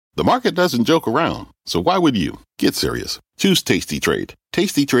The market doesn't joke around, so why would you? Get serious. Choose Tasty Trade.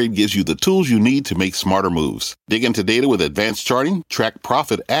 Tasty Trade gives you the tools you need to make smarter moves. Dig into data with advanced charting, track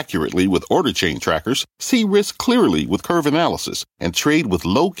profit accurately with order chain trackers, see risk clearly with curve analysis, and trade with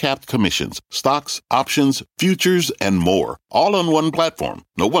low-capped commissions, stocks, options, futures, and more. All on one platform.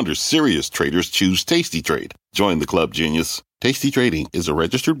 No wonder serious traders choose Tasty Trade. Join the club, genius. Tasty Trading is a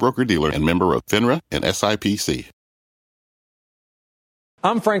registered broker-dealer and member of FINRA and SIPC.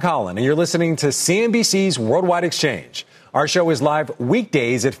 I'm Frank Holland, and you're listening to CNBC's Worldwide Exchange. Our show is live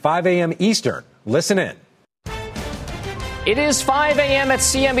weekdays at 5 a.m. Eastern. Listen in. It is 5 a.m. at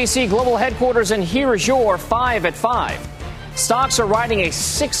CNBC Global Headquarters, and here is your 5 at 5. Stocks are riding a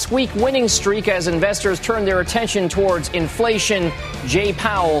 6-week winning streak as investors turn their attention towards inflation, Jay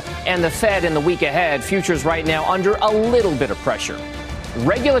Powell, and the Fed in the week ahead. Futures right now under a little bit of pressure.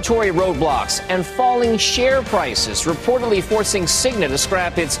 Regulatory roadblocks and falling share prices reportedly forcing Cigna to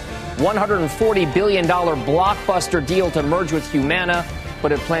scrap its $140 billion blockbuster deal to merge with Humana,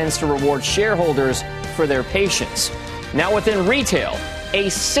 but it plans to reward shareholders for their patience. Now within retail, a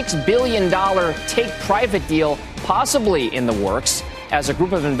 $6 billion take-private deal possibly in the works as a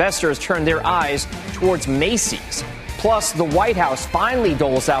group of investors turn their eyes towards Macy's. Plus, the White House finally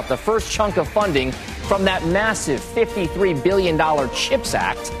doles out the first chunk of funding from that massive $53 billion CHIPS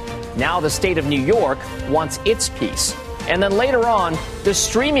Act. Now the state of New York wants its piece. And then later on, the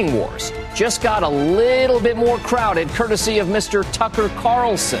streaming wars just got a little bit more crowded, courtesy of Mr. Tucker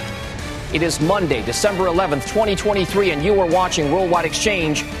Carlson. It is Monday, December 11th, 2023, and you are watching Worldwide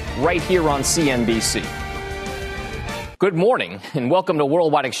Exchange right here on CNBC. Good morning, and welcome to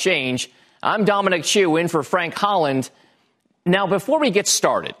Worldwide Exchange. I'm Dominic Chu, in for Frank Holland. Now, before we get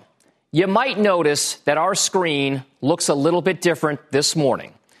started, you might notice that our screen looks a little bit different this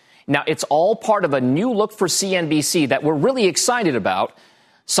morning. Now, it's all part of a new look for CNBC that we're really excited about.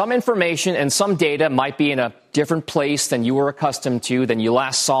 Some information and some data might be in a different place than you were accustomed to, than you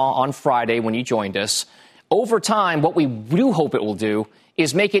last saw on Friday when you joined us. Over time, what we do hope it will do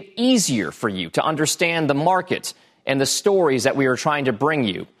is make it easier for you to understand the market and the stories that we are trying to bring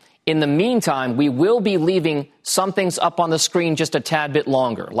you. In the meantime, we will be leaving some things up on the screen just a tad bit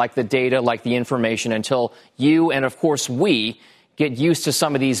longer, like the data, like the information, until you and, of course, we get used to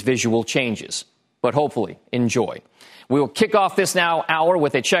some of these visual changes. But hopefully, enjoy. We will kick off this now hour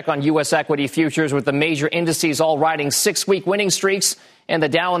with a check on U.S. equity futures, with the major indices all riding 6-week winning streaks and the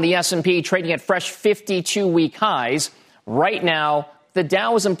Dow and the S&P trading at fresh 52-week highs. Right now, the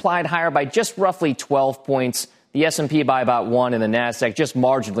Dow is implied higher by just roughly 12 points. The S&P by about 1, and the Nasdaq just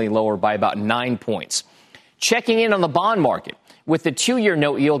marginally lower by about 9 points. Checking in on the bond market, with the 2-year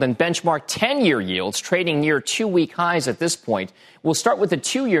note yield and benchmark 10-year yields trading near 2-week highs at this point. We'll start with the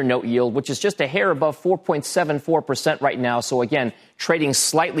 2-year note yield, which is just a hair above 4.74% right now. So again, trading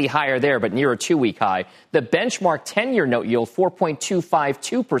slightly higher there, but near a 2-week high. The benchmark 10-year note yield,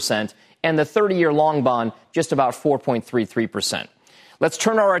 4.252%, and the 30-year long bond, just about 4.33%. Let's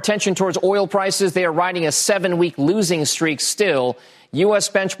turn our attention towards oil prices. They are riding a 7-week losing streak still. U.S.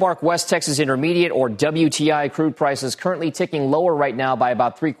 benchmark West Texas Intermediate, or WTI, crude prices currently ticking lower right now by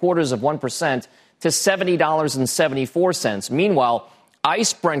about 0.75% to $70.74. Meanwhile,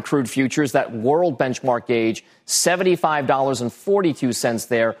 ICE Brent crude futures, that world benchmark gauge, $75.42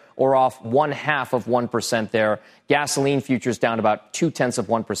 there, or off 0.5% there. Gasoline futures down about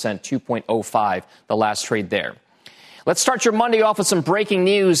 0.2%, 2.05 the last trade there. Let's start your Monday off with some breaking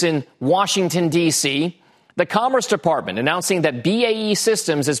news in Washington, D.C. The Commerce Department announcing that BAE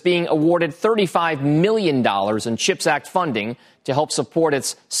Systems is being awarded $35 million in CHIPS Act funding to help support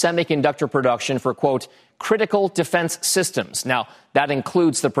its semiconductor production for, quote, critical defense systems. Now, that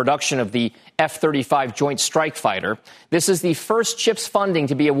includes the production of the F-35 Joint Strike Fighter. This is the first CHIPS funding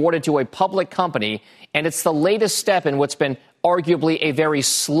to be awarded to a public company, and it's the latest step in what's been arguably a very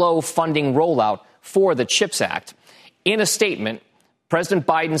slow funding rollout for the CHIPS Act. In a statement, President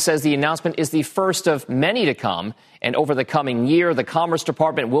Biden says the announcement is the first of many to come, and over the coming year, the Commerce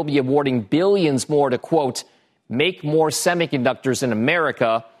Department will be awarding billions more to, quote, make more semiconductors in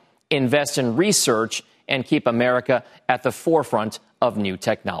America, invest in research, and keep America at the forefront of new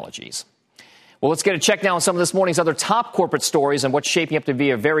technologies. Well, let's get a check now on some of this morning's other top corporate stories and what's shaping up to be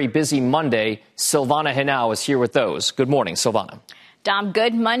a very busy Monday. Silvana Henao is here with those. Good morning, Silvana. Dom,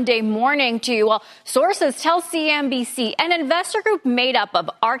 good Monday morning to you. Well, sources tell CNBC an investor group made up of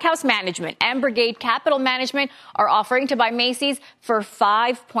Arkhouse Management and Brigade Capital Management are offering to buy Macy's for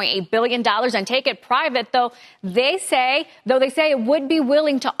 $5.8 billion and take it private, though they say it would be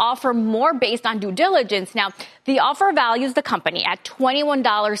willing to offer more based on due diligence. Now, the offer values the company at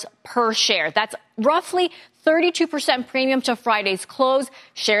 $21 per share. That's roughly 32% premium to Friday's close.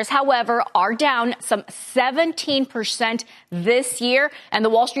 Shares, however, are down some 17% this year. And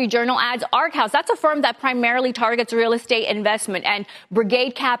the Wall Street Journal adds Arkhouse. That's a firm that primarily targets real estate investment, and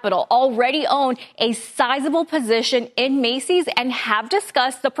Brigade Capital already own a sizable position in Macy's and have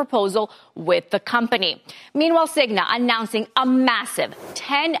discussed the proposal with the company. Meanwhile, Cigna announcing a massive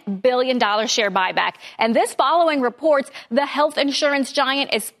 $10 billion share buyback. And this following reports the health insurance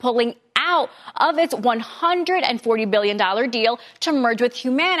giant is pulling out of its $140 billion deal to merge with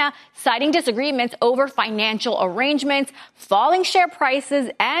Humana, citing disagreements over financial arrangements, falling share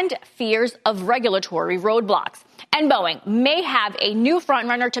prices, and fears of regulatory roadblocks. And Boeing may have a new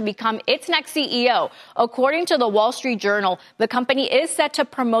frontrunner to become its next CEO. According to the Wall Street Journal, the company is set to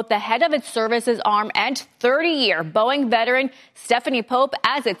promote the head of its services arm and 30-year Boeing veteran Stephanie Pope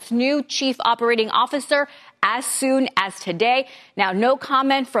as its new chief operating officer as soon as today. Now, no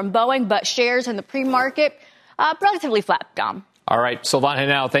comment from Boeing, but shares in the pre-market relatively flat, Dom. All right, Silvana,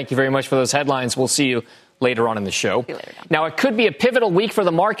 now, thank you very much for those headlines. We'll see you later on in the show. See you later, Dom. Now, it could be a pivotal week for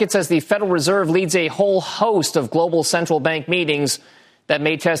the markets as the Federal Reserve leads a whole host of global central bank meetings that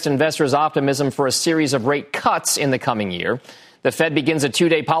may test investors' optimism for a series of rate cuts in the coming year. The Fed begins a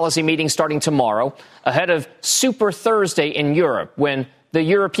two-day policy meeting starting tomorrow, ahead of Super Thursday in Europe, when the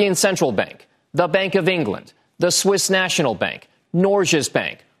European Central Bank, the Bank of England, the Swiss National Bank, Norges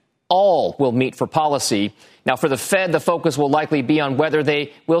Bank, all will meet for policy. Now, for the Fed, the focus will likely be on whether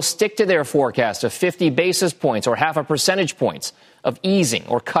they will stick to their forecast of 50 basis points or half a percentage points of easing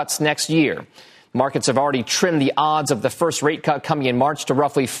or cuts next year. Markets have already trimmed the odds of the first rate cut coming in March to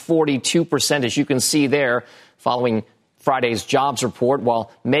roughly 42%, as you can see there, following Friday's jobs report,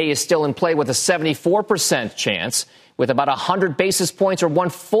 while May is still in play with a 74% chance, with about 100 basis points or 1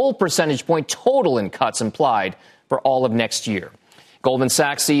 full percentage point total in cuts implied for all of next year. Goldman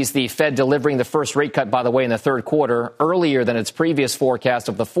Sachs sees the Fed delivering the first rate cut, by the way, in the third quarter, earlier than its previous forecast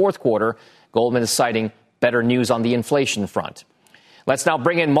of the fourth quarter. Goldman is citing better news on the inflation front. Let's now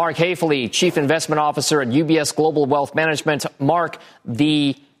bring in Mark Haefele, Chief Investment Officer at UBS Global Wealth Management. Mark,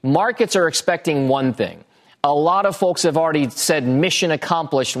 the markets are expecting one thing. A lot of folks have already said mission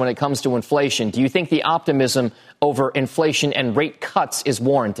accomplished when it comes to inflation. Do you think the optimism over inflation and rate cuts is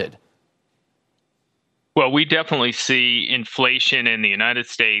warranted? Well, we definitely see inflation in the United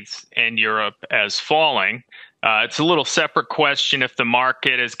States and Europe as falling. It's a little separate question if the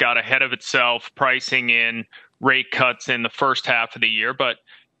market has got ahead of itself pricing in rate cuts in the first half of the year. But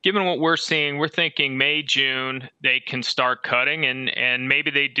given what we're seeing, we're thinking May, June, they can start cutting, and maybe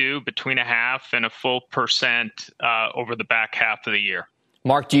they do between 0.5% and 1% over the back half of the year.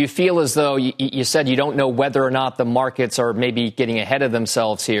 Mark, do you feel as though you said you don't know whether or not the markets are maybe getting ahead of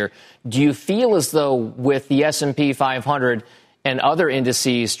themselves here? Do you feel as though with the S&P 500 and other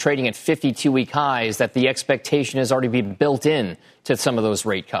indices trading at 52-week highs that the expectation has already been built in to some of those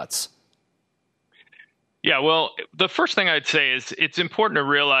rate cuts? Yeah, well, the first thing I'd say is it's important to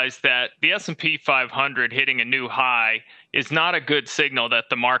realize that the S&P 500 hitting a new high is not a good signal that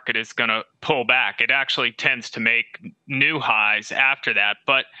the market is going to pull back. It actually tends to make new highs after that.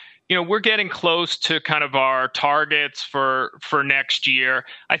 But, you know, we're getting close to kind of our targets for next year.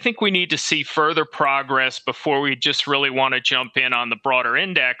 I think we need to see further progress before we just really want to jump in on the broader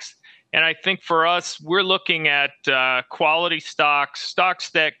index. And I think for us, we're looking at quality stocks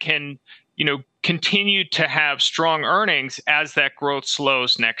that can, you know, continue to have strong earnings as that growth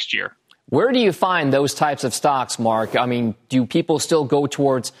slows next year. Where do you find those types of stocks, Mark? I mean, do people still go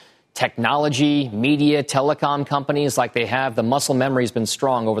towards technology, media, telecom companies like they have? The muscle memory has been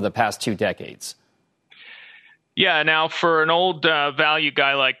strong over the past 2 decades. Yeah, now for an old value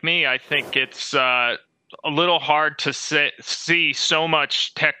guy like me, I think it's a little hard to see so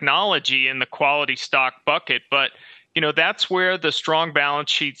much technology in the quality stock bucket. But, you know, that's where the strong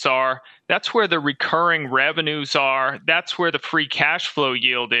balance sheets are. That's where the recurring revenues are. That's where the free cash flow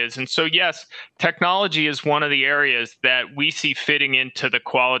yield is. And so, yes, technology is one of the areas that we see fitting into the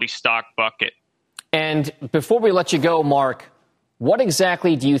quality stock bucket. And before we let you go, Mark, what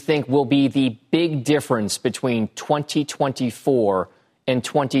exactly do you think will be the big difference between 2024 and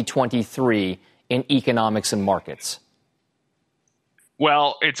 2023 in economics and markets?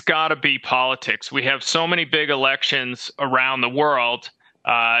 Well, it's got to be politics. We have so many big elections around the world.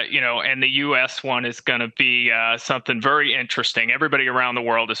 And the U.S. one is going to be something very interesting. Everybody around the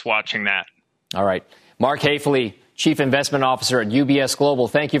world is watching that. All right. Mark Haefele, Chief Investment Officer at UBS Global.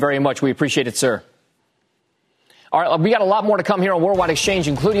 Thank you very much. We appreciate it, sir. All right, we got a lot more to come here on Worldwide Exchange,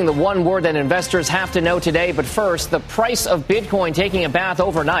 including the one word that investors have to know today. But first, the price of Bitcoin taking a bath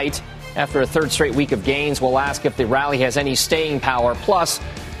overnight after a third straight week of gains. We'll ask if the rally has any staying power. Plus,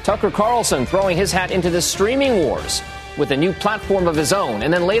 Tucker Carlson throwing his hat into the streaming wars with a new platform of his own.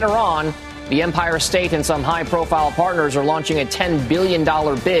 And then later on, the Empire State and some high-profile partners are launching a $10 billion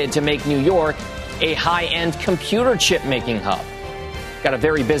bid to make New York a high-end computer chip-making hub. Got a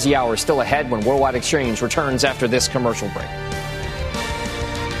very busy hour still ahead when Worldwide Exchange returns after this commercial break.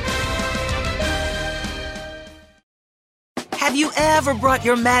 Have you ever brought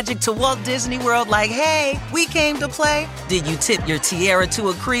your magic to Walt Disney World like, hey, we came to play? Did you tip your tiara to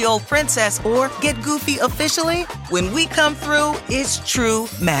a Creole princess or get goofy officially? When we come through, it's true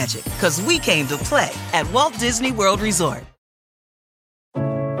magic, because we came to play at Walt Disney World Resort.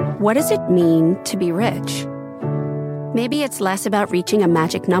 What does it mean to be rich? Maybe it's less about reaching a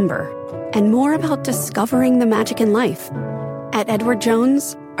magic number and more about discovering the magic in life. At Edward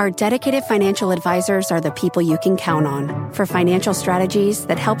Jones, our dedicated financial advisors are the people you can count on for financial strategies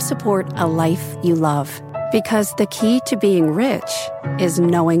that help support a life you love. Because the key to being rich is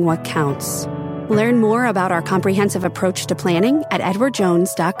knowing what counts. Learn more about our comprehensive approach to planning at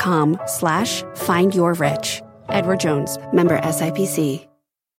edwardjones.com/findyourrich. Edward Jones, member SIPC.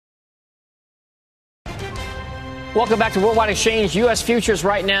 Welcome back to Worldwide Exchange. U.S. futures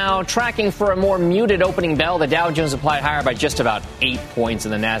right now tracking for a more muted opening bell. The Dow Jones applied higher by just about 8 points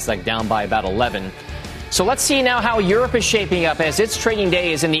and the Nasdaq down by about 11. So let's see now how Europe is shaping up as its trading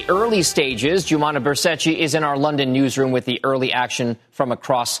day is in the early stages. Jumana Bersecci is in our London newsroom with the early action from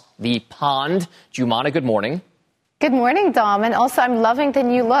across the pond. Jumana, good morning. Good morning, Dom. And also, I'm loving the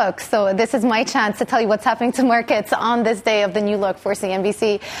new look. So this is my chance to tell you what's happening to markets on this day of the new look for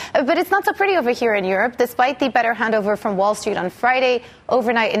CNBC. But it's not so pretty over here in Europe. Despite the better handover from Wall Street on Friday,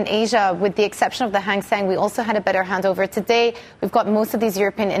 overnight in Asia, with the exception of the Hang Seng, we also had a better handover today. We've got most of these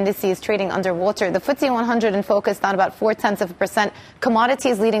European indices trading underwater. The FTSE 100 in focus down about 0.4%.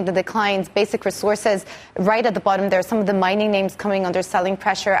 Commodities leading the declines. Basic resources right at the bottom there. Some of the mining names coming under selling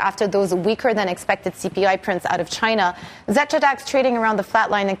pressure after those weaker than expected CPI prints out of China. Xetra DAX trading around the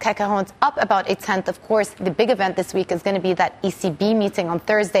flat line and CAC 40 up about 0.1%. Of course, the big event this week is going to be that ECB meeting on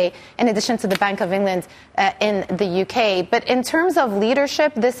Thursday, in addition to the Bank of England in the UK. But in terms of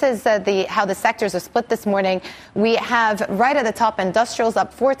leadership, this is how the sectors are split this morning. We have right at the top industrials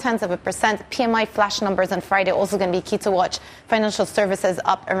up 0.4%. PMI flash numbers on Friday also going to be key to watch. Financial services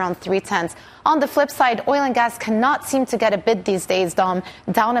up around 0.3%. On the flip side, oil and gas cannot seem to get a bid these days, Dom,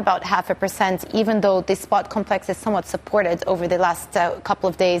 down about 0.5%, even though the spot complex is somewhat supported over the last couple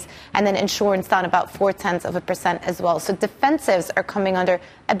of days. And then insurance down about 0.4% as well. So defensives are coming under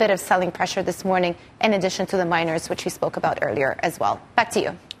a bit of selling pressure this morning, in addition to the miners, which we spoke about earlier as well. Back to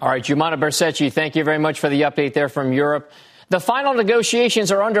you. All right, Jumana Bersecci, thank you very much for the update there from Europe. The final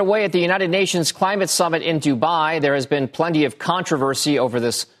negotiations are underway at the United Nations Climate Summit in Dubai. There has been plenty of controversy over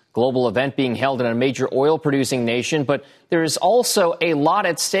this global event being held in a major oil-producing nation, but there is also a lot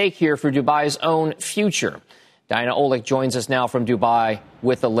at stake here for Dubai's own future. Diana Olick joins us now from Dubai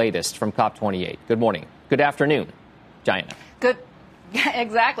with the latest from COP28. Good morning. Good afternoon, Diana. Good.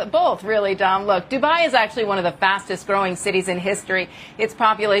 Exactly. Both, really, Dom. Look, Dubai is actually one of the fastest growing cities in history. Its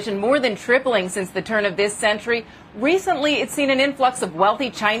population more than tripling since the turn of this century. Recently, it's seen an influx of wealthy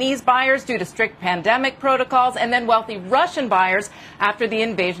Chinese buyers due to strict pandemic protocols, and then wealthy Russian buyers after the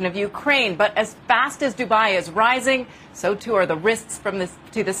invasion of Ukraine. But as fast as Dubai is rising, so too are the risks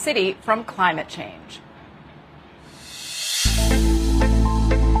to the city from climate change.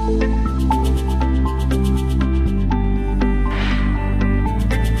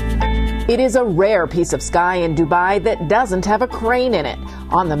 It is a rare piece of sky in Dubai that doesn't have a crane in it.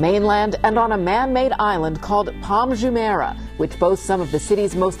 On the mainland and on a man-made island called Palm Jumeirah, which boasts some of the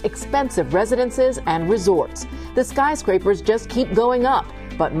city's most expensive residences and resorts. The skyscrapers just keep going up,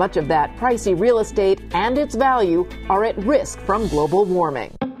 but much of that pricey real estate and its value are at risk from global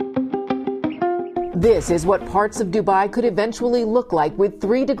warming. This is what parts of Dubai could eventually look like with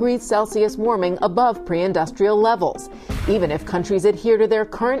 3 degrees Celsius warming above pre-industrial levels. Even if countries adhere to their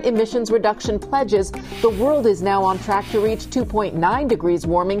current emissions reduction pledges, the world is now on track to reach 2.9 degrees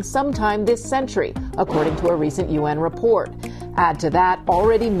warming sometime this century, according to a recent UN report. Add to that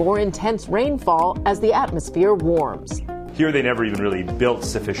already more intense rainfall as the atmosphere warms. Here they never even really built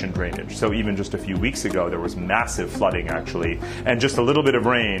sufficient drainage. So even just a few weeks ago, there was massive flooding, actually. And just a little bit of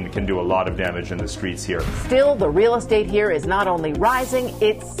rain can do a lot of damage in the streets here. Still, the real estate here is not only rising,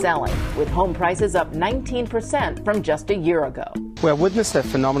 it's selling, with home prices up 19% from just a year ago. We have witnessed a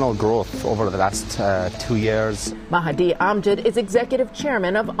phenomenal growth over the last 2 years. Mahdi Amjad is executive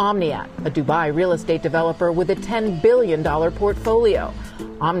chairman of Omniat, a Dubai real estate developer with a $10 billion portfolio.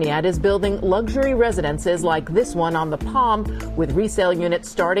 Omniat is building luxury residences like this one on the Palm, with resale units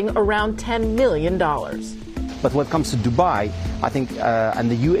starting around $10 million. But when it comes to Dubai, I think,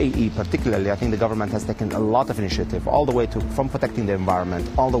 and the UAE particularly, I think the government has taken a lot of initiative, all the way to from protecting the environment,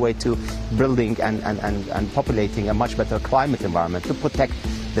 all the way to building and populating a much better climate environment to protect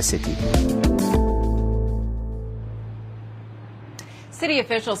the city. City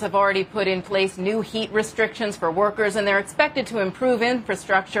officials have already put in place new heat restrictions for workers, and they're expected to improve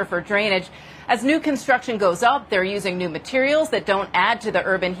infrastructure for drainage. As new construction goes up, they're using new materials that don't add to the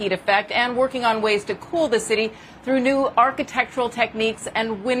urban heat effect and working on ways to cool the city through new architectural techniques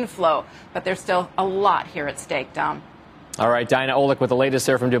and wind flow. But there's still a lot here at stake, Dom. All right, Diana Olick with the latest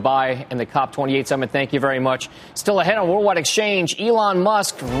there from Dubai and the COP28 summit. Thank you very much. Still ahead on Worldwide Exchange, Elon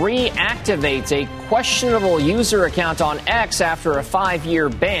Musk reactivates a questionable user account on X after a 5-year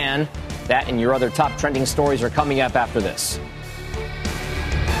ban. That and your other top trending stories are coming up after this.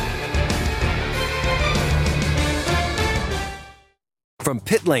 From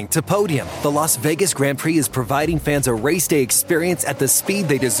pit lane to podium, the Las Vegas Grand Prix is providing fans a race day experience at the speed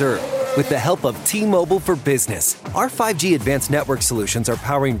they deserve. With the help of T-Mobile for Business, our 5G advanced network solutions are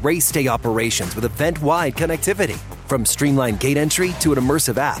powering race day operations with event-wide connectivity. From streamlined gate entry to an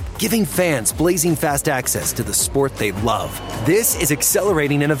immersive app, giving fans blazing fast access to the sport they love. This is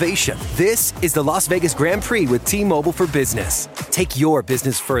accelerating innovation. This is the Las Vegas Grand Prix with T-Mobile for Business. Take your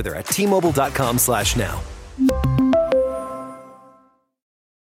business further at T-Mobile.com/now.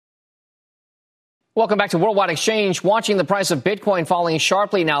 Welcome back to Worldwide Exchange. Watching the price of Bitcoin falling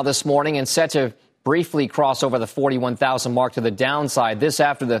sharply now this morning and set to briefly cross over the 41,000 mark to the downside. This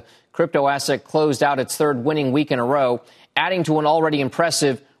after the crypto asset closed out its third winning week in a row, adding to an already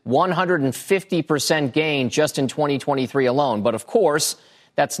impressive 150% gain just in 2023 alone. But of course,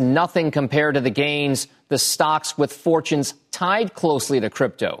 that's nothing compared to the gains the stocks with fortunes tied closely to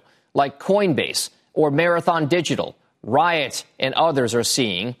crypto, like Coinbase or Marathon Digital, Riot, and others are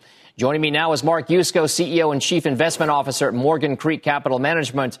seeing. Joining me now is Mark Yusko, CEO and Chief Investment Officer at Morgan Creek Capital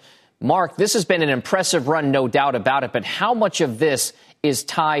Management. Mark, this has been an impressive run, no doubt about it, but how much of this is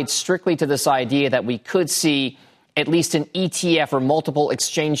tied strictly to this idea that we could see at least an ETF or multiple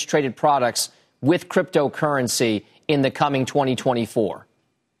exchange-traded products with cryptocurrency in the coming 2024?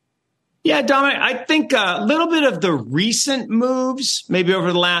 Yeah, Dominic, I think a little bit of the recent moves, maybe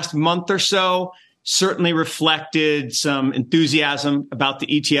over the last month or so, certainly reflected some enthusiasm about the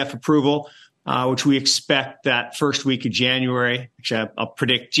ETF approval, which we expect that first week of January. Actually, I'll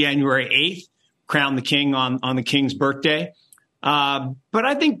predict January 8th, crown the king on the king's birthday. But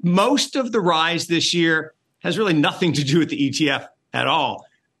I think most of the rise this year has really nothing to do with the ETF at all.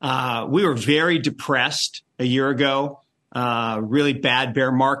 We were very depressed a year ago, really bad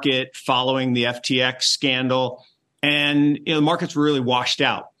bear market following the FTX scandal. And the markets were really washed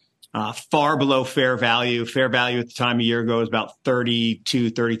out. Far below fair value. Fair value at the time a year ago was about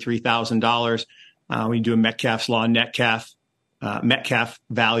 $32,000, $33,000. When you do a Metcalfe's law, Metcalf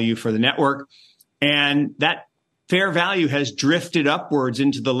value for the network. And that fair value has drifted upwards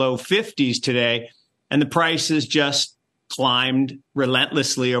into the low 50s today. And the price has just climbed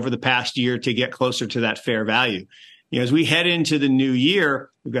relentlessly over the past year to get closer to that fair value. As we head into the new year,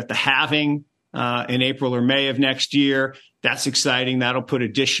 we've got the halving in April or May of next year. That's exciting. That'll put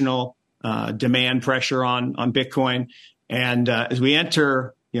additional demand pressure on Bitcoin. And as we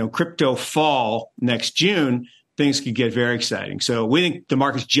enter, crypto fall next June, things could get very exciting. So we think the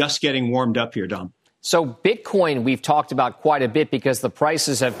market's just getting warmed up here, Dom. So Bitcoin, we've talked about quite a bit because the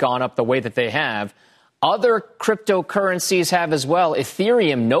prices have gone up the way that they have. Other cryptocurrencies have as well.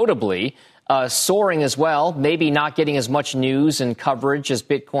 Ethereum, notably, soaring as well, maybe not getting as much news and coverage as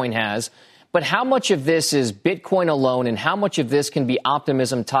Bitcoin has. But how much of this is Bitcoin alone, and how much of this can be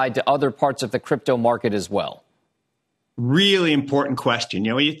optimism tied to other parts of the crypto market as well? Really important question.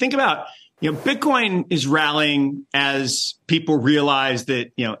 When you think about, Bitcoin is rallying as people realize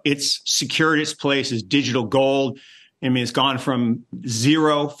that, it's secured its place as digital gold. I mean, it's gone from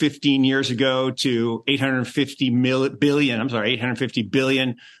 15 years ago to 850 billion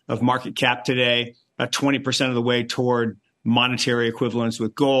of market cap today, about 20% of the way toward monetary equivalence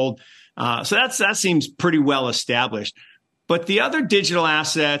with gold. So that seems pretty well established. But the other digital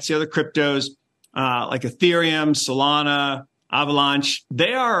assets, the other cryptos, like Ethereum, Solana, Avalanche,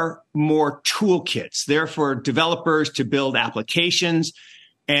 they are more toolkits. They're for developers to build applications.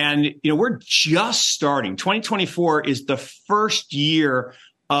 And, we're just starting. 2024 is the first year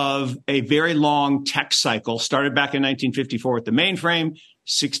of a very long tech cycle. Started back in 1954 with the mainframe.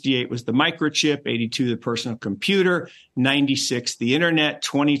 68 was the microchip, 82 the personal computer, 96 the internet,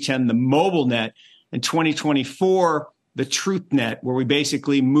 2010 the mobile net, and 2024 the truth net, where we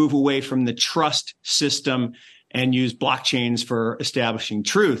basically move away from the trust system and use blockchains for establishing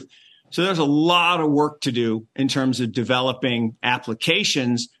truth. So there's a lot of work to do in terms of developing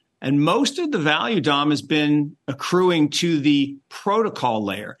applications. And most of the value, Dom, has been accruing to the protocol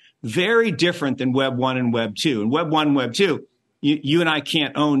layer. Very different than Web 1 and Web 2. In Web 1 and Web 2, you and I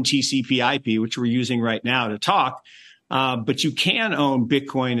can't own TCP/IP, which we're using right now to talk, but you can own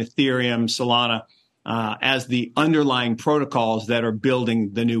Bitcoin, Ethereum, Solana as the underlying protocols that are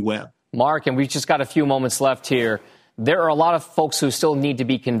building the new web. Mark, and we've just got a few moments left here. There are a lot of folks who still need to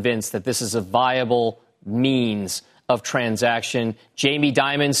be convinced that this is a viable means of transaction. Jamie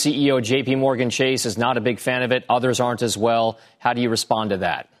Dimon, CEO of JP Morgan Chase, is not a big fan of it. Others aren't as well. How do you respond to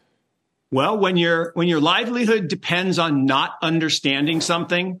that? Well, when your livelihood depends on not understanding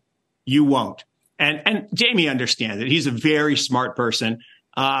something, you won't. And Jamie understands it. He's a very smart person.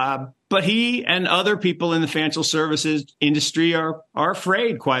 But he and other people in the financial services industry are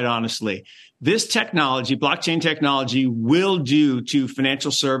afraid, quite honestly. This technology, blockchain technology, will do to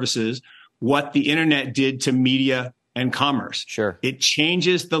financial services what the internet did to media and commerce. Sure. It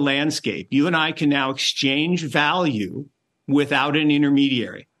changes the landscape. You and I can now exchange value without an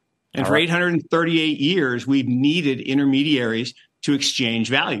intermediary. And for 838 years, we've needed intermediaries to exchange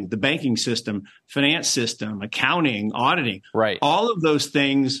value. The banking system, finance system, accounting, auditing. Right. All of those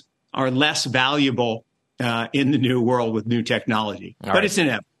things are less valuable in the new world with new technology. But it's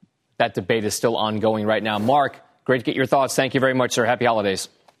inevitable. That debate is still ongoing right now. Mark, great to get your thoughts. Thank you very much, sir. Happy holidays.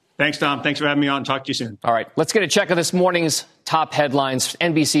 Thanks, Tom. Thanks for having me on. Talk to you soon. All right. Let's get a check of this morning's top headlines.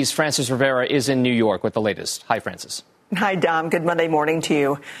 NBC's Francis Rivera is in New York with the latest. Hi, Francis. Hi, Dom. Good Monday morning to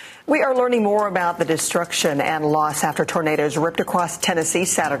you. We are learning more about the destruction and loss after tornadoes ripped across Tennessee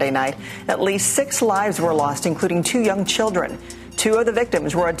Saturday night. At least 6 lives were lost, including 2 young children. 2 of the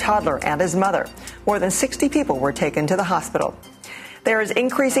victims were a toddler and his mother. More than 60 people were taken to the hospital. There is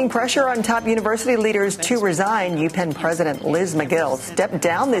increasing pressure on top university leaders to resign. UPenn President Liz Magill stepped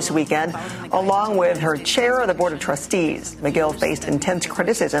down this weekend, along with her chair of the Board of Trustees. Magill faced intense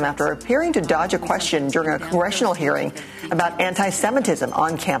criticism after appearing to dodge a question during a congressional hearing about anti-Semitism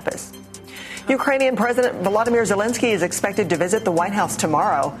on campus. Ukrainian President Volodymyr Zelensky is expected to visit the White House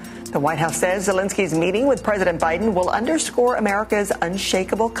tomorrow. The White House says Zelensky's meeting with President Biden will underscore America's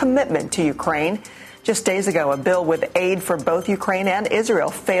unshakable commitment to Ukraine. Just days ago, a bill with aid for both Ukraine and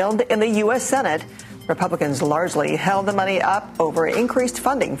Israel failed in the U.S. Senate. Republicans largely held the money up over increased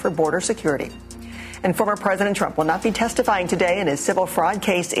funding for border security. And former President Trump will not be testifying today in his civil fraud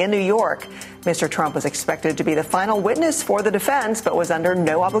case in New York. Mr. Trump was expected to be the final witness for the defense, but was under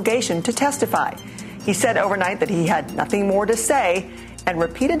no obligation to testify. He said overnight that he had nothing more to say and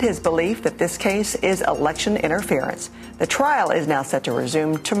repeated his belief that this case is election interference. The trial is now set to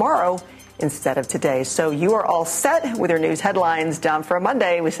resume tomorrow instead of today. So you are all set with your news headlines. Down for a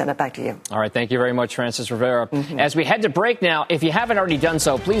Monday. We send it back to you. All right. Thank you very much, Francis Rivera. As we head to break now, if you haven't already done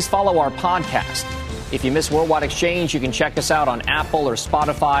so, please follow our podcast. If you miss Worldwide Exchange, you can check us out on Apple or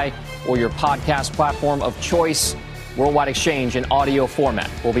Spotify or your podcast platform of choice. Worldwide Exchange in audio format.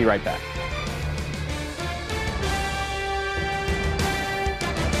 We'll be right back.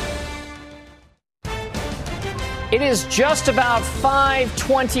 It is just about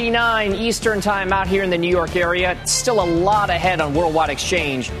 5:29 Eastern time out here in the New York area. Still a lot ahead on Worldwide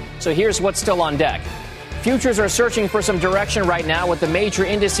Exchange. So here's what's still on deck. Futures are searching for some direction right now with the major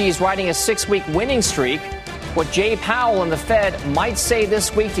indices riding a 6-week winning streak. What Jay Powell and the Fed might say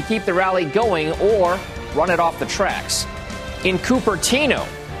this week to keep the rally going or run it off the tracks. In Cupertino,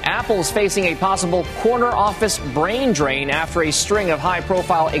 Apple's facing a possible corner office brain drain after a string of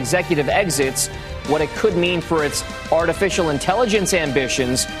high-profile executive exits, what it could mean for its artificial intelligence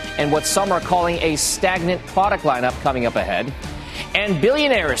ambitions, and what some are calling a stagnant product lineup coming up ahead. And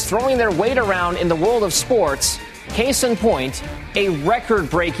billionaires throwing their weight around in the world of sports. Case in point, a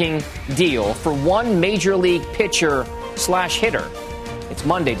record-breaking deal for one major league pitcher/hitter. It's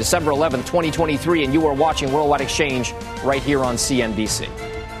Monday, December 11th, 2023, and you are watching Worldwide Exchange right here on CNBC.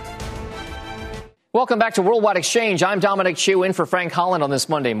 Welcome back to Worldwide Exchange. I'm Dominic Chu in for Frank Holland on this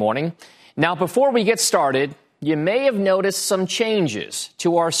Monday morning. Now, before we get started, you may have noticed some changes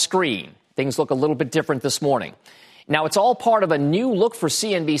to our screen. Things look a little bit different this morning. Now, it's all part of a new look for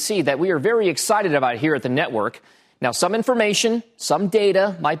CNBC that we are very excited about here at the network. Now, some information, some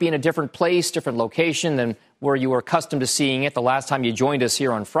data might be in a different place, different location than where you were accustomed to seeing it the last time you joined us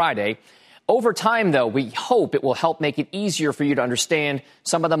here on Friday. Over time, though, we hope it will help make it easier for you to understand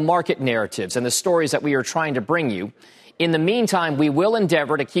some of the market narratives and the stories that we are trying to bring you. In the meantime, we will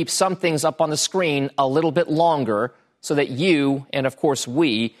endeavor to keep some things up on the screen a little bit longer so that you, and of course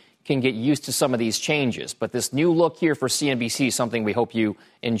we, can get used to some of these changes. But this new look here for CNBC is something we hope you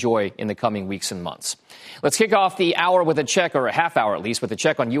enjoy in the coming weeks and months. Let's kick off the hour with a check, or a half hour at least, with a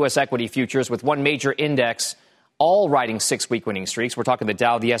check on U.S. equity futures, with one major index all riding 6-week winning streaks. We're talking the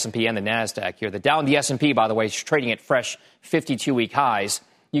Dow, the S&P, and the NASDAQ here. The Dow and the S&P, by the way, is trading at fresh 52-week highs.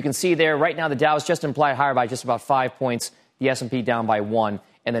 You can see there right now the Dow is just implied higher by just about 5 points, the S&P down by 1,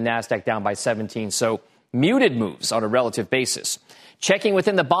 and the NASDAQ down by 17. So muted moves on a relative basis. Checking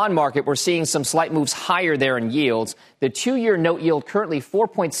within the bond market, we're seeing some slight moves higher there in yields. The 2-year note yield currently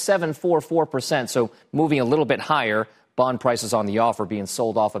 4.744%, so moving a little bit higher. Bond prices on the offer being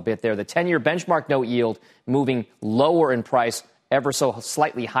sold off a bit there. The 10-year benchmark note yield moving lower in price, ever so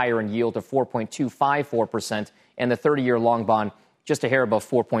slightly higher in yield to 4.254%, and the 30-year long bond just a hair above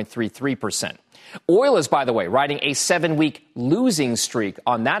 4.33%. Oil is, by the way, riding a 7-week losing streak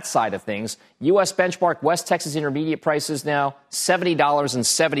on that side of things. U.S. benchmark West Texas Intermediate prices now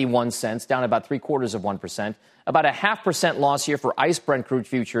 $70.71, down about 0.75%. About a 0.5% loss here for ICE Brent crude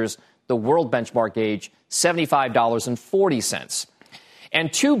futures, the world benchmark gauge, $75.40.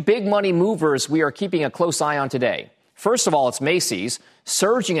 And two big money movers we are keeping a close eye on today. First of all, it's Macy's,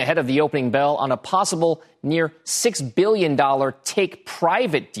 surging ahead of the opening bell on a possible near $6 billion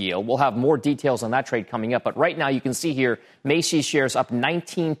take-private deal. We'll have more details on that trade coming up. But right now, you can see here, Macy's shares up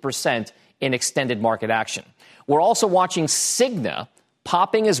 19% in extended market action. We're also watching Cigna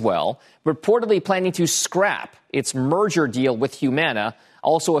popping as well, reportedly planning to scrap its merger deal with Humana,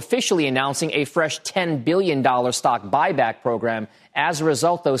 also officially announcing a fresh $10 billion stock buyback program. As a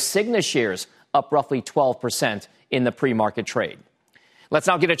result, those Cigna shares up roughly 12% in the pre-market trade. Let's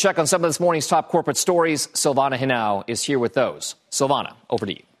now get a check on some of this morning's top corporate stories. Silvana Henao is here with those. Silvana, over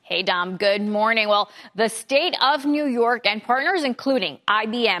to you. Hey, Dom. Good morning. Well, the state of New York and partners including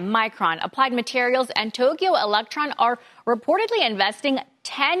IBM, Micron, Applied Materials, and Tokyo Electron are reportedly investing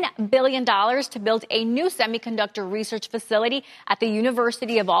 $10 billion to build a new semiconductor research facility at the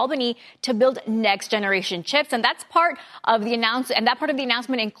University of Albany to build next-generation chips. And that's part of the announcement. And that part of the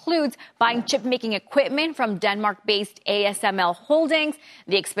announcement includes buying chip-making equipment from Denmark-based ASML Holdings.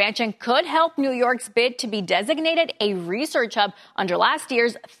 The expansion could help New York's bid to be designated a research hub under last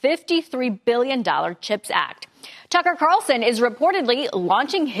year's $53 billion CHIPS Act. Tucker Carlson is reportedly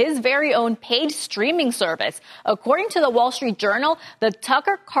launching his very own paid streaming service. According to the Wall Street Journal, the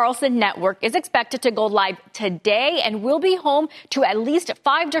Tucker Carlson network is expected to go live today and will be home to at least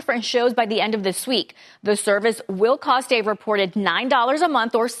 5 different shows by the end of this week. The service will cost a reported $9 a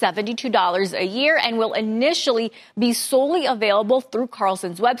month or $72 a year and will initially be solely available through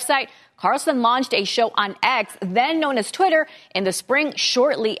Carlson's website. Carlson launched a show on X, then known as Twitter, in the spring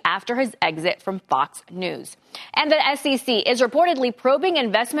shortly after his exit from Fox News. And the SEC is reportedly probing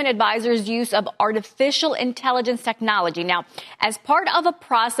investment advisors' use of artificial intelligence technology. Now, as part of a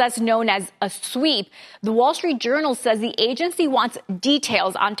process known as a sweep, the Wall Street Journal says the agency wants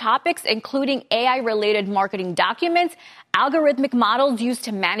details on topics including AI-related marketing documents, algorithmic models used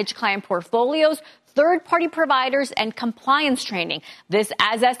to manage client portfolios, third-party providers, and compliance training. This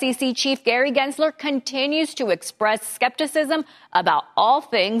as SEC Chief Gary Gensler continues to express skepticism about all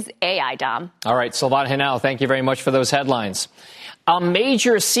things AI, Dom. All right, Silvana Henao, thank you very much for those headlines. A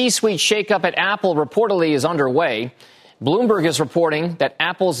major C-suite shakeup at Apple reportedly is underway. Bloomberg is reporting that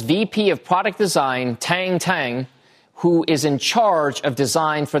Apple's VP of Product Design, Tang, who is in charge of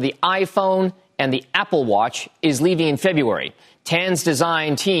design for the iPhone and the Apple Watch, is leaving in February. Tan's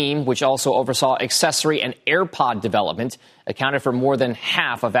design team, which also oversaw accessory and AirPod development, accounted for more than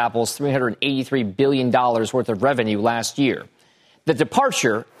half of Apple's $383 billion worth of revenue last year. The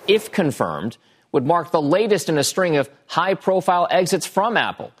departure, if confirmed, would mark the latest in a string of high-profile exits from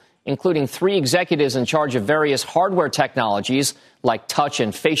Apple, including 3 executives in charge of various hardware technologies like touch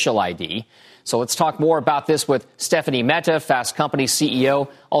and facial ID. So let's talk more about this with Stephanie Mehta, Fast Company CEO,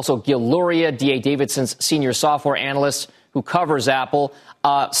 also Gil Luria, D.A. Davidson's senior software analyst who covers Apple.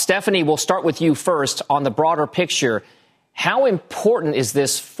 Stephanie, we'll start with you first on the broader picture. How important is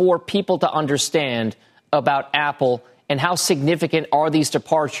this for people to understand about Apple, and how significant are these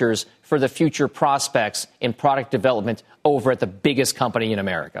departures for the future prospects in product development over at the biggest company in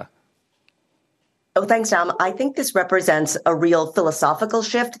America? Oh, thanks, Tom. I think this represents a real philosophical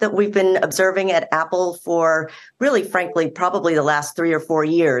shift that we've been observing at Apple for really, frankly, probably the last 3 or 4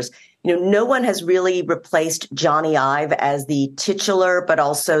 years. You know, no one has really replaced Johnny Ive as the titular, but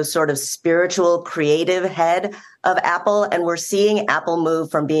also sort of spiritual, creative head of Apple. And we're seeing Apple move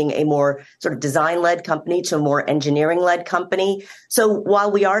from being a more sort of design-led company to a more engineering-led company. So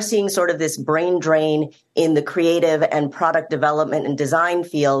while we are seeing sort of this brain drain in the creative and product development and design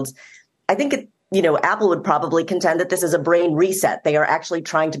fields, I think Apple would probably contend that this is a brain reset. They are actually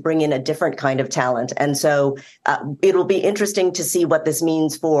trying to bring in a different kind of talent. And so it'll be interesting to see what this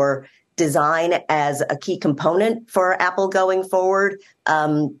means for design as a key component for Apple going forward.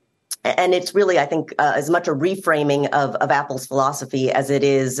 And it's really, I think, as much a reframing of Apple's philosophy as it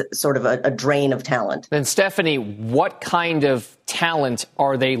is sort of a drain of talent. Then, Stephanie, what kind of talent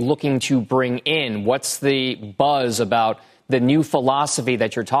are they looking to bring in? What's the buzz about the new philosophy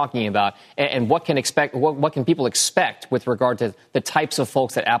that you're talking about? And what can people expect with regard to the types of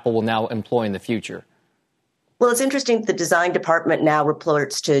folks that Apple will now employ in the future? Well, it's interesting. The design department now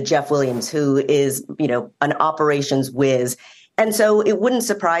reports to Jeff Williams, who is, an operations whiz. And so it wouldn't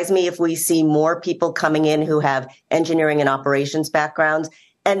surprise me if we see more people coming in who have engineering and operations backgrounds.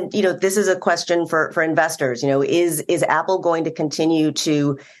 And, this is a question for investors. Is Apple going to continue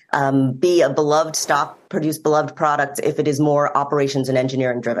to be a beloved stock, produce beloved products if it is more operations and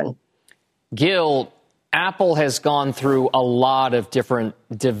engineering driven? Gil, Apple has gone through a lot of different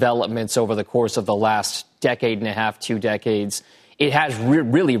developments over the course of the last decade and a half, 2 decades. It has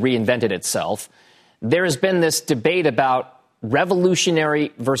really reinvented itself. There has been this debate about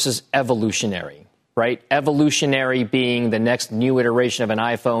revolutionary versus evolutionary, right? Evolutionary being the next new iteration of an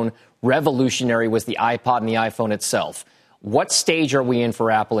iPhone. Revolutionary was the iPod and the iPhone itself. What stage are we in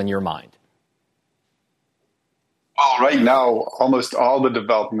for Apple in your mind? Well, right now, almost all the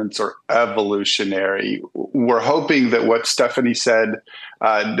developments are evolutionary. We're hoping that what Stephanie said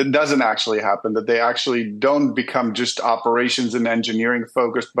doesn't actually happen, that they actually don't become just operations and engineering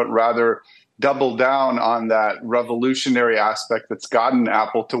focused, but rather double down on that revolutionary aspect that's gotten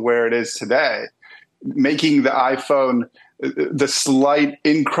Apple to where it is today, making the iPhone, the slight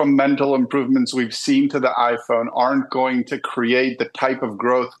incremental improvements we've seen to the iPhone aren't going to create the type of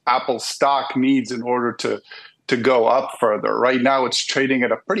growth Apple stock needs in order to go up further. Right now, it's trading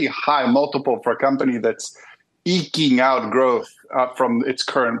at a pretty high multiple for a company that's eking out growth from its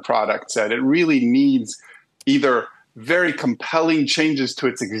current product set. It really needs either very compelling changes to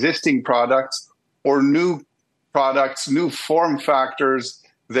its existing products or new products, new form factors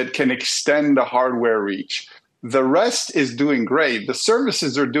that can extend the hardware reach. The rest is doing great. The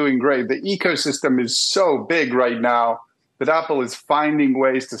services are doing great. The ecosystem is so big right now that Apple is finding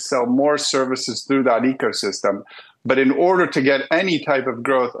ways to sell more services through that ecosystem. But in order to get any type of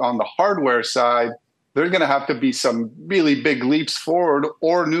growth on the hardware side, there's going to have to be some really big leaps forward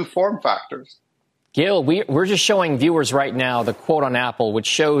or new form factors. Gil, we're just showing viewers right now the quote on Apple, which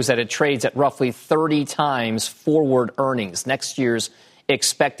shows that it trades at roughly 30 times forward earnings, next year's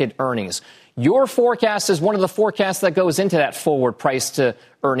expected earnings. Your forecast is one of the forecasts that goes into that forward price to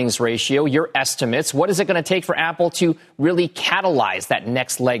earnings ratio, your estimates. What is it going to take for Apple to really catalyze that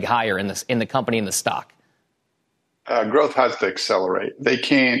next leg higher in the company, in the stock? Growth has to accelerate. They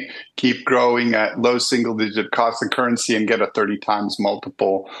can't keep growing at low single-digit constant currency and get a 30 times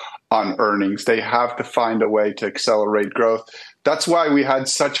multiple on earnings. They have to find a way to accelerate growth. That's why we had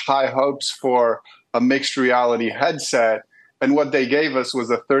such high hopes for a mixed reality headset. And what they gave us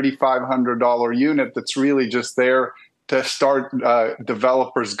was a $3,500 unit that's really just there to start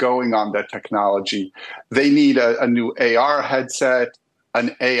developers going on that technology. They need a new AR headset,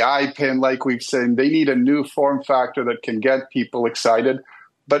 an AI pin like we've seen. They need a new form factor that can get people excited.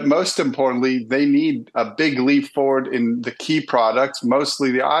 But most importantly, they need a big leap forward in the key products,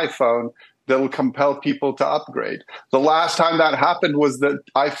 mostly the iPhone, that will compel people to upgrade. The last time that happened was the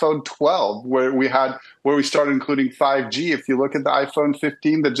iPhone 12, where we started including 5G. If you look at the iPhone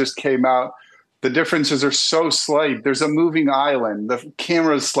 15 that just came out, the differences are so slight. There's a moving island. The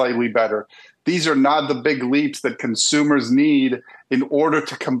camera is slightly better. These are not the big leaps that consumers need in order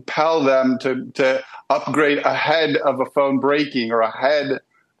to compel them to upgrade ahead of a phone breaking or ahead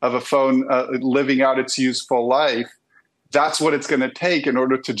of a phone living out its useful life. That's what it's going to take in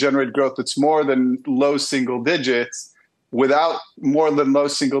order to generate growth that's more than low single digits. Without more than low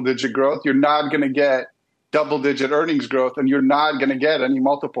single digit growth, you're not going to get double digit earnings growth, and you're not going to get any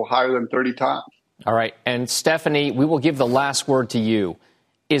multiple higher than 30 times. All right. And Stephanie, we will give the last word to you.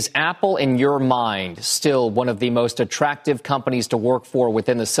 Is Apple, in your mind, still one of the most attractive companies to work for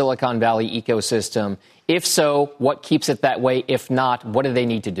within the Silicon Valley ecosystem? If so, what keeps it that way? If not, what do they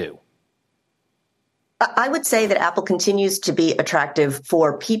need to do? I would say that Apple continues to be attractive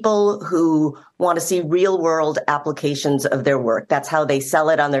for people who want to see real world applications of their work. That's how they sell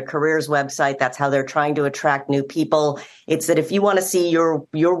it on their careers website. That's how they're trying to attract new people. It's that if you want to see your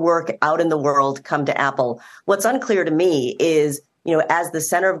work out in the world, come to Apple. What's unclear to me is, as the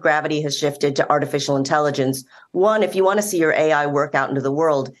center of gravity has shifted to artificial intelligence, one, if you want to see your AI work out into the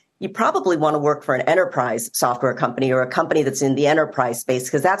world, you probably want to work for an enterprise software company or a company that's in the enterprise space,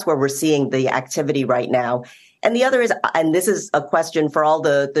 because that's where we're seeing the activity right now. And the other is, and this is a question for all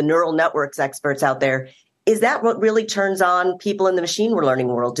the neural networks experts out there, is that what really turns on people in the machine learning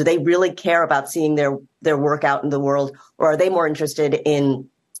world? Do they really care about seeing their work out in the world, or are they more interested in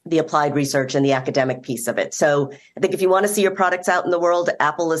the applied research and the academic piece of it? So I think if you want to see your products out in the world,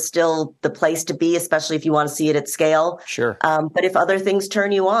 Apple is still the place to be, especially if you want to see it at scale. Sure. But if other things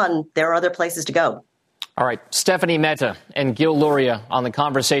turn you on, there are other places to go. All right. Stephanie Mehta and Gil Luria on the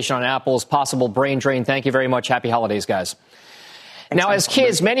conversation on Apple's possible brain drain. Thank you very much. Happy holidays, guys. Now, as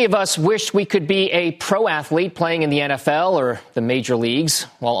kids, many of us wished we could be a pro athlete playing in the NFL or the major leagues.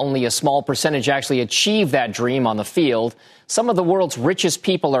 While only a small percentage actually achieve that dream on the field, some of the world's richest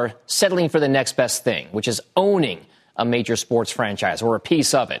people are settling for the next best thing, which is owning a major sports franchise or a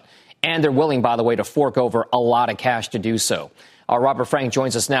piece of it. And they're willing, by the way, to fork over a lot of cash to do so. Robert Frank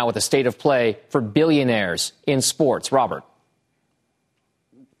joins us now with a state of play for billionaires in sports. Robert.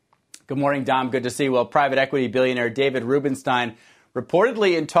 Good morning, Dom. Good to see you. Well, private equity billionaire David Rubenstein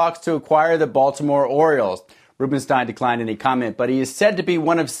reportedly in talks to acquire the Baltimore Orioles. Rubenstein declined any comment, but he is said to be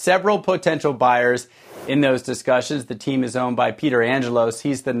one of several potential buyers in those discussions. The team is owned by Peter Angelos.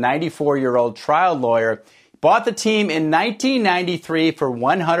 He's the 94-year-old trial lawyer. Bought the team in 1993 for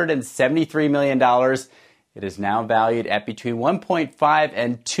 $173 million. It is now valued at between $1.5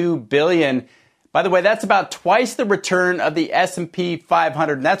 and $2 billion. By the way, that's about twice the return of the S&P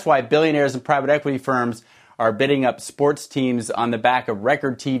 500, and that's why billionaires and private equity firms are bidding up sports teams on the back of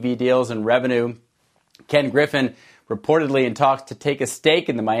record TV deals and revenue. Ken Griffin reportedly in talks to take a stake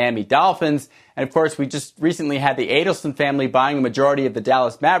in the Miami Dolphins. And, of course, we just recently had the Adelson family buying a majority of the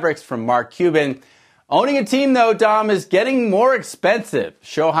Dallas Mavericks from Mark Cuban. Owning a team, though, Dom, is getting more expensive.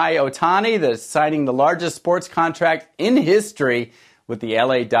 Shohei Ohtani, signing the largest sports contract in history with the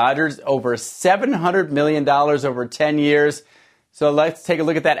LA Dodgers, over $700 million over 10 years. So let's take a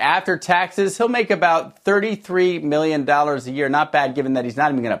look at that after taxes. He'll make about $33 million a year. Not bad, given that he's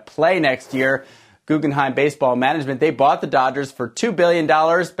not even going to play next year. Guggenheim Baseball Management, they bought the Dodgers for $2 billion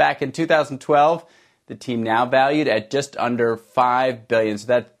back in 2012. The team now valued at just under $5 billion. So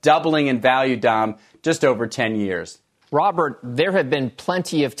that's doubling in value, Dom, just over 10 years. Robert, there have been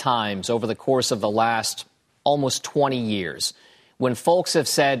plenty of times over the course of the last almost 20 years when folks have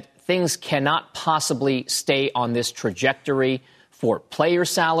said things cannot possibly stay on this trajectory for player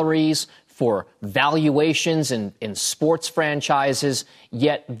salaries, for valuations in sports franchises,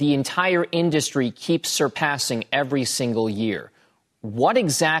 yet the entire industry keeps surpassing every single year. What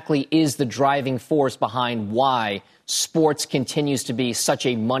exactly is the driving force behind why sports continues to be such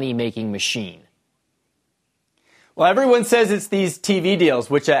a money-making machine? Well, everyone says it's these TV deals,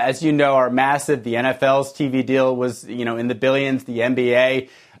 which, as you know, are massive. The NFL's TV deal was, in the billions. The NBA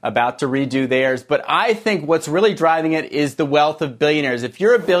about to redo theirs. But I think what's really driving it is the wealth of billionaires. If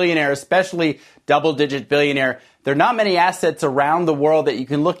you're a billionaire, especially double-digit billionaire, there are not many assets around the world that you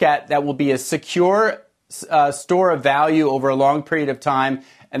can look at that will be a secure store of value over a long period of time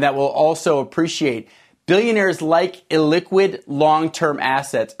and that will also appreciate. Billionaires like illiquid long-term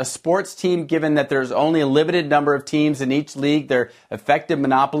assets. A sports team, given that there's only a limited number of teams in each league, they're effective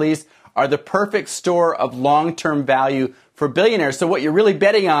monopolies, are the perfect store of long-term value for billionaires. So what you're really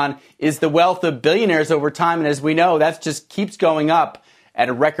betting on is the wealth of billionaires over time. And as we know, that just keeps going up at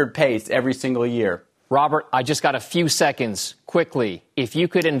a record pace every single year. Robert, I just got a few seconds. Quickly, if you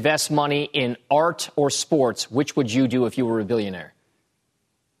could invest money in art or sports, which would you do if you were a billionaire?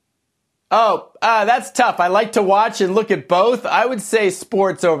 That's tough. I like to watch and look at both. I would say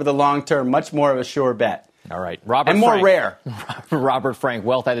sports over the long term, much more of a sure bet. All right. Robert and more Frank, rare. Robert Frank,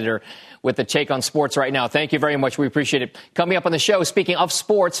 wealth editor with the take on sports right now. Thank you very much. We appreciate it. Coming up on the show, speaking of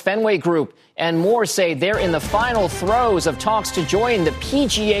sports, Fenway Group and more say they're in the final throes of talks to join the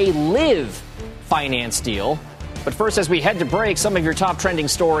PGA Live finance deal. But first, as we head to break, some of your top trending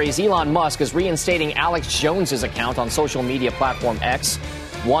stories. Elon Musk is reinstating Alex Jones's account on social media platform X.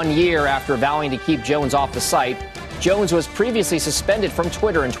 1 year after vowing to keep Jones off the site, Jones was previously suspended from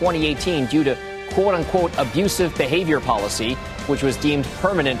Twitter in 2018 due to quote-unquote abusive behavior policy, which was deemed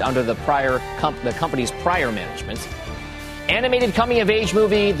permanent under the company's prior management. Animated coming-of-age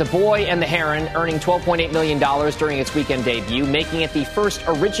movie The Boy and the Heron earning $12.8 million during its weekend debut, making it the first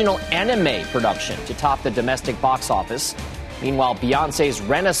original anime production to top the domestic box office. Meanwhile, Beyoncé's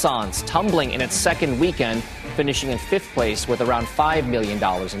Renaissance tumbling in its second weekend, finishing in fifth place with around $5 million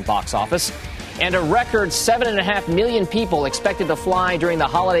in box office. And a record 7.5 million people expected to fly during the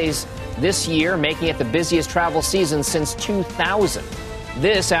holidays this year, making it the busiest travel season since 2000.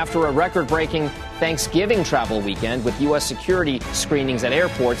 This after a record-breaking Thanksgiving travel weekend with U.S. security screenings at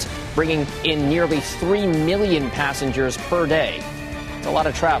airports, bringing in nearly 3 million passengers per day. It's a lot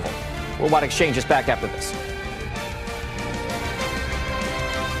of travel. Worldwide Exchange is back after this.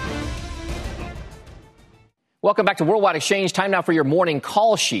 Welcome back to Worldwide Exchange. Time now for your morning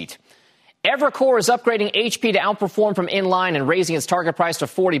call sheet. Evercore is upgrading HP to outperform from inline and raising its target price to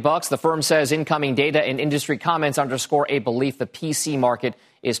 $40. The firm says incoming data and industry comments underscore a belief the PC market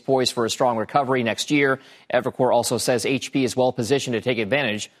is poised for a strong recovery next year. Evercore also says HP is well positioned to take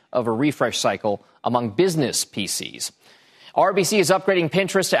advantage of a refresh cycle among business PCs. RBC is upgrading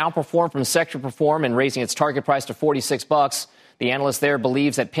Pinterest to outperform from sector perform and raising its target price to $46. The analyst there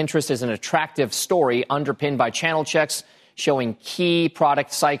believes that Pinterest is an attractive story underpinned by channel checks showing key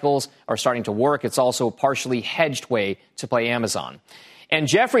product cycles are starting to work. It's also a partially hedged way to play Amazon. And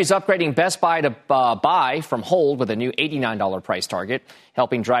Jefferies upgrading Best Buy to buy from hold with a new $89 price target.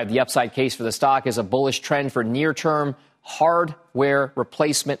 Helping drive the upside case for the stock is a bullish trend for near-term hardware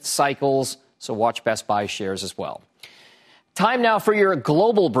replacement cycles. So watch Best Buy shares as well. Time now for your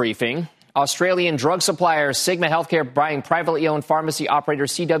global briefing. Australian drug supplier Sigma Healthcare buying privately owned pharmacy operator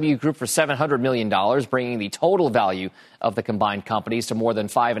CW Group for $700 million, bringing the total value of the combined companies to more than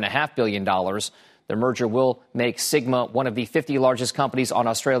 $5.5 billion. The merger will make Sigma one of the 50 largest companies on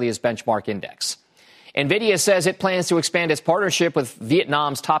Australia's benchmark index. NVIDIA says it plans to expand its partnership with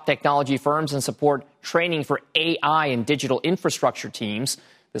Vietnam's top technology firms and support training for AI and digital infrastructure teams.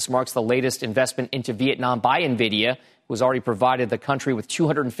 This marks the latest investment into Vietnam by NVIDIA, who's already provided the country with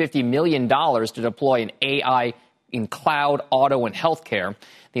 $250 million to deploy an AI in cloud, auto, and healthcare.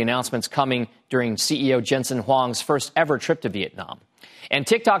 The announcement's coming during CEO Jensen Huang's first ever trip to Vietnam. And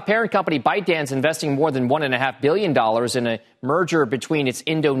TikTok parent company ByteDance investing more than $1.5 billion in a merger between its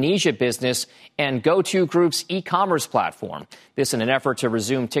Indonesia business and GoTo Group's e-commerce platform. This in an effort to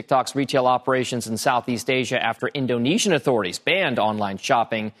resume TikTok's retail operations in Southeast Asia after Indonesian authorities banned online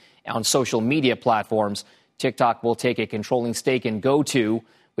shopping on social media platforms. TikTok will take a controlling stake in GoTo,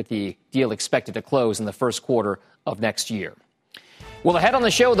 with the deal expected to close in the first quarter of next year. Well, ahead on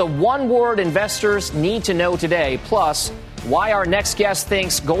the show, the one word investors need to know today, plus why our next guest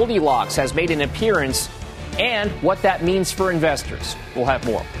thinks Goldilocks has made an appearance and what that means for investors. We'll have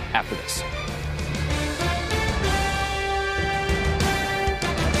more after this.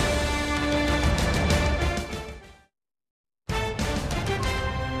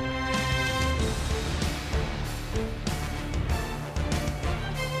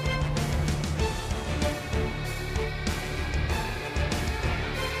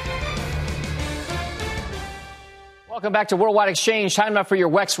 Welcome back to Worldwide Exchange. Time now for your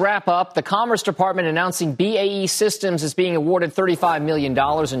WEX wrap-up. The Commerce Department announcing BAE Systems is being awarded $35 million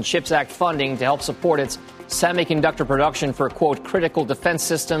in CHIPS Act funding to help support its semiconductor production for, quote, critical defense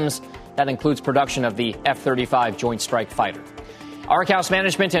systems. That includes production of the F-35 Joint Strike Fighter. Arkhouse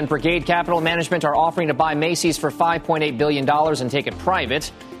Management and Brigade Capital Management are offering to buy Macy's for $5.8 billion and take it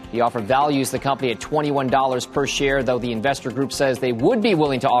private. The offer values the company at $21 per share, though the investor group says they would be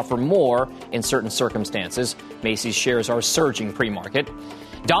willing to offer more in certain circumstances. Macy's shares are surging pre-market.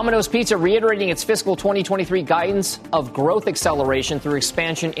 Domino's Pizza reiterating its fiscal 2023 guidance of growth acceleration through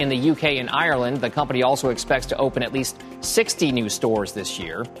expansion in the UK and Ireland. The company also expects to open at least 60 new stores this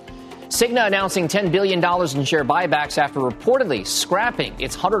year. Cigna announcing $10 billion in share buybacks after reportedly scrapping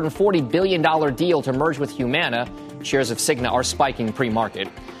its $140 billion deal to merge with Humana. Shares of Cigna are spiking pre-market.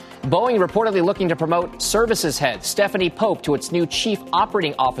 Boeing reportedly looking to promote services head Stephanie Pope to its new chief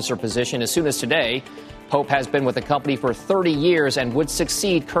operating officer position as soon as today. Pope has been with the company for 30 years and would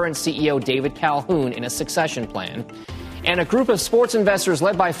succeed current CEO David Calhoun in a succession plan. And a group of sports investors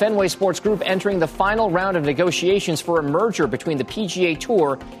led by Fenway Sports Group entering the final round of negotiations for a merger between the PGA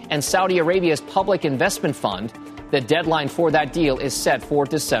Tour and Saudi Arabia's Public Investment Fund. The deadline for that deal is set for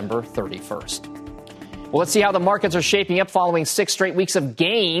December 31st. Well, let's see how the markets are shaping up following 6 straight weeks of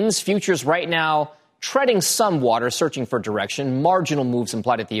gains. Futures right now treading some water, searching for direction. Marginal moves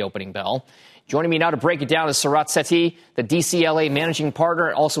implied at the opening bell. Joining me now to break it down is Sarat Sethi, the DCLA managing partner,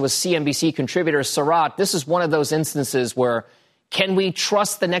 and also a CNBC contributor. Sarat, this is one of those instances where can we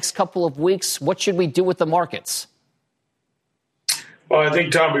trust the next couple of weeks? What should we do with the markets? Well, I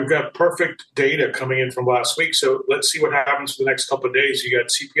think, Tom, we've got perfect data coming in from last week. So let's see what happens for the next couple of days. You got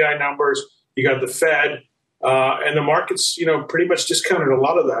CPI numbers. You got the Fed, and the markets, pretty much discounted a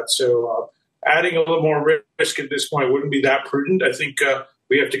lot of that. So adding a little more risk at this point wouldn't be that prudent. I think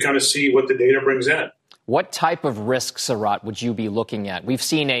we have to kind of see what the data brings in. What type of risk, Sarat, would you be looking at? We've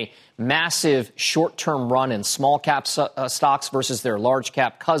seen a massive short-term run in small-cap stocks versus their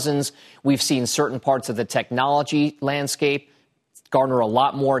large-cap cousins. We've seen certain parts of the technology landscape garner a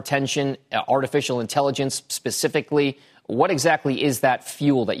lot more attention, artificial intelligence specifically. What exactly is that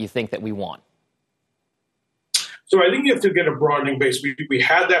fuel that you think that we want? So I think you have to get a broadening base. We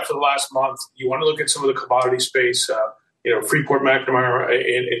had that for the last month. You want to look at some of the commodity space, Freeport McMoRan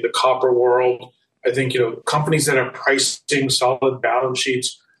in the copper world. I think, companies that are pricing solid balance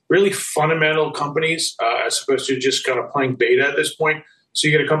sheets, really fundamental companies, as opposed to just kind of playing beta at this point. So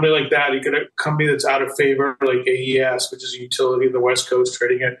you get a company like that. You get a company that's out of favor, like AES, which is a utility in the West Coast,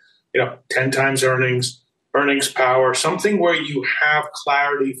 trading at 10 times earnings power, something where you have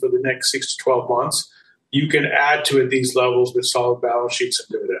clarity for the next 6 to 12 months. You can add to it these levels with solid balance sheets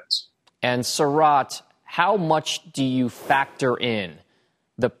and dividends. And Sarat, how much do you factor in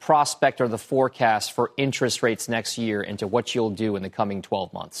the prospect or the forecast for interest rates next year into what you'll do in the coming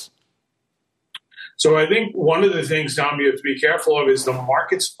 12 months? So I think one of the things, Dom, you have to be careful of is the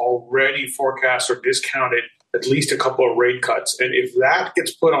market's already forecast or discounted at least a couple of rate cuts. And if that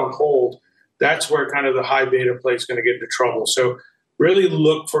gets put on hold, that's where kind of the high beta play is going to get into trouble. So really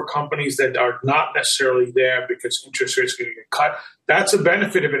look for companies that are not necessarily there because interest rates are going to get cut. That's a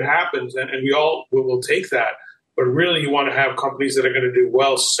benefit if it happens, and we all will take that. But really, you want to have companies that are going to do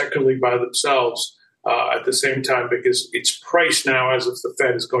well secularly by themselves at the same time, because it's priced now as if the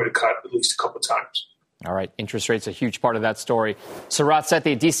Fed is going to cut at least a couple of times. All right. Interest rates a huge part of that story. Sarat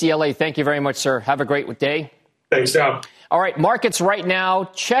Sethi, DCLA, thank you very much, sir. Have a great day. Thanks, Tom. All right. Markets right now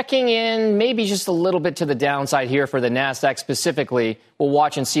checking in maybe just a little bit to the downside here for the NASDAQ specifically. We'll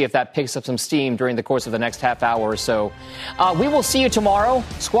watch and see if that picks up some steam during the course of the next half hour or so. We will see you tomorrow.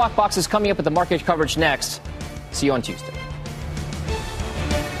 Squawk Box is coming up with the market coverage next. See you on Tuesday.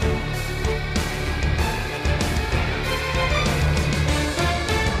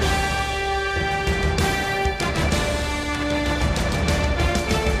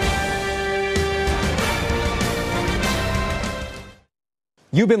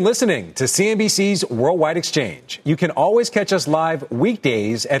 You've been listening to CNBC's Worldwide Exchange. You can always catch us live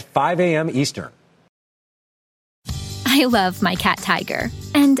weekdays at 5 a.m. Eastern. I love my cat Tiger.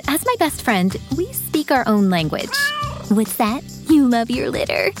 And as my best friend, we speak our own language. What's that? You love your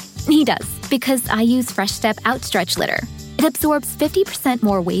litter? He does, because I use Fresh Step Outstretch Litter. It absorbs 50%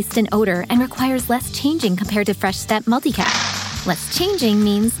 more waste and odor and requires less changing compared to Fresh Step Multicat. Less changing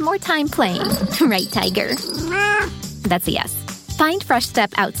means more time playing. Right, Tiger? That's a yes. Find Fresh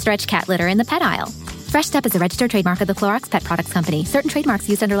Step Outstretch Cat Litter in the pet aisle. Fresh Step is a registered trademark of the Clorox Pet Products Company. Certain trademarks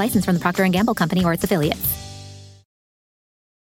used under license from the Procter & Gamble Company or its affiliates.